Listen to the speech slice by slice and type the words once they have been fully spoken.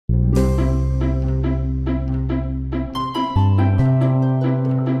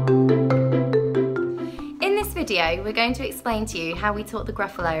video, we're going to explain to you how we taught the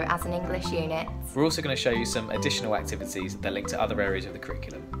Gruffalo as an English unit. We're also going to show you some additional activities that link to other areas of the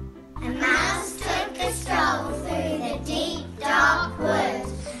curriculum. A mouse took a stroll through the deep dark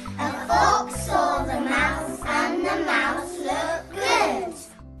woods. A fox saw the mouse and the mouse looked good.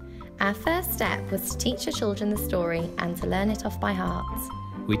 Our first step was to teach the children the story and to learn it off by heart.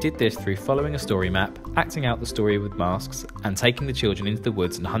 We did this through following a story map, acting out the story with masks, and taking the children into the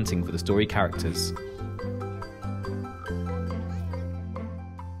woods and hunting for the story characters.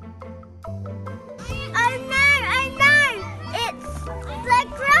 Oh no! It's the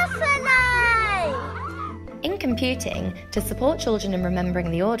Gruffalo! In computing, to support children in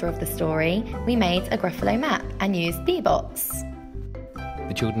remembering the order of the story, we made a Gruffalo map and used B-bots.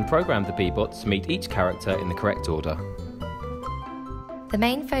 The children programmed the B-bots to meet each character in the correct order. The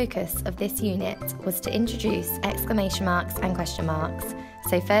main focus of this unit was to introduce exclamation marks and question marks,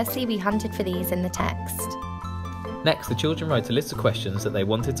 so firstly we hunted for these in the text. Next, the children wrote a list of questions that they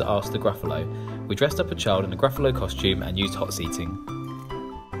wanted to ask the Gruffalo. We dressed up a child in a Gruffalo costume and used hot seating.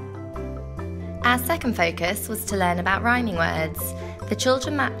 Our second focus was to learn about rhyming words. The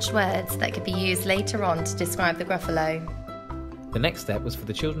children matched words that could be used later on to describe the Gruffalo. The next step was for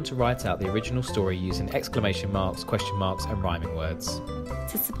the children to write out the original story using exclamation marks, question marks and rhyming words.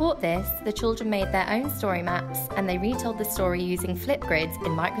 To support this, the children made their own story maps and they retold the story using flip grids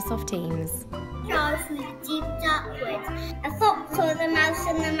in Microsoft Teams. Charles through the deep dark woods. A fox saw the mouse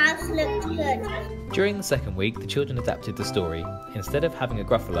and the mouse looked good. During the second week, the children adapted the story. Instead of having a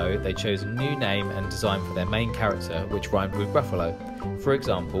Gruffalo, they chose a new name and design for their main character, which rhymed with Gruffalo. For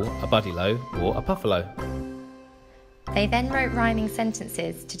example, a Buddilo or a Puffalo. They then wrote rhyming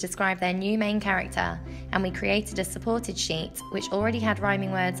sentences to describe their new main character, and we created a supported sheet which already had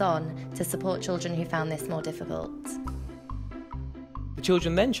rhyming words on to support children who found this more difficult. The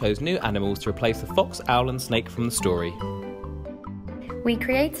children then chose new animals to replace the fox, owl and snake from the story. We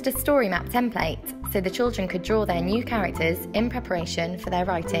created a story map template so the children could draw their new characters in preparation for their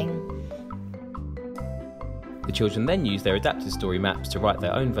writing. The children then used their adapted story maps to write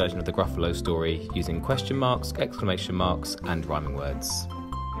their own version of the Gruffalo story using question marks, exclamation marks and rhyming words.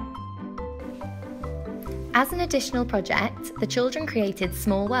 As an additional project, the children created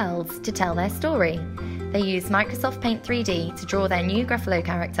small worlds to tell their story. They used Microsoft Paint 3D to draw their new Gruffalo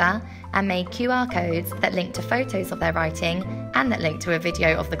character and made QR codes that linked to photos of their writing and that linked to a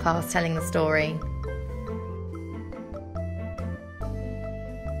video of the class telling the story.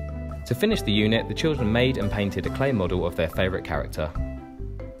 To finish the unit, the children made and painted a clay model of their favourite character.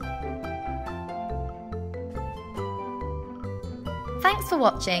 Thanks for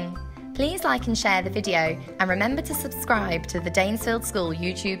watching. Please like and share the video and remember to subscribe to the Danesfield School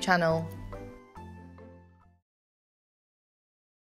YouTube channel.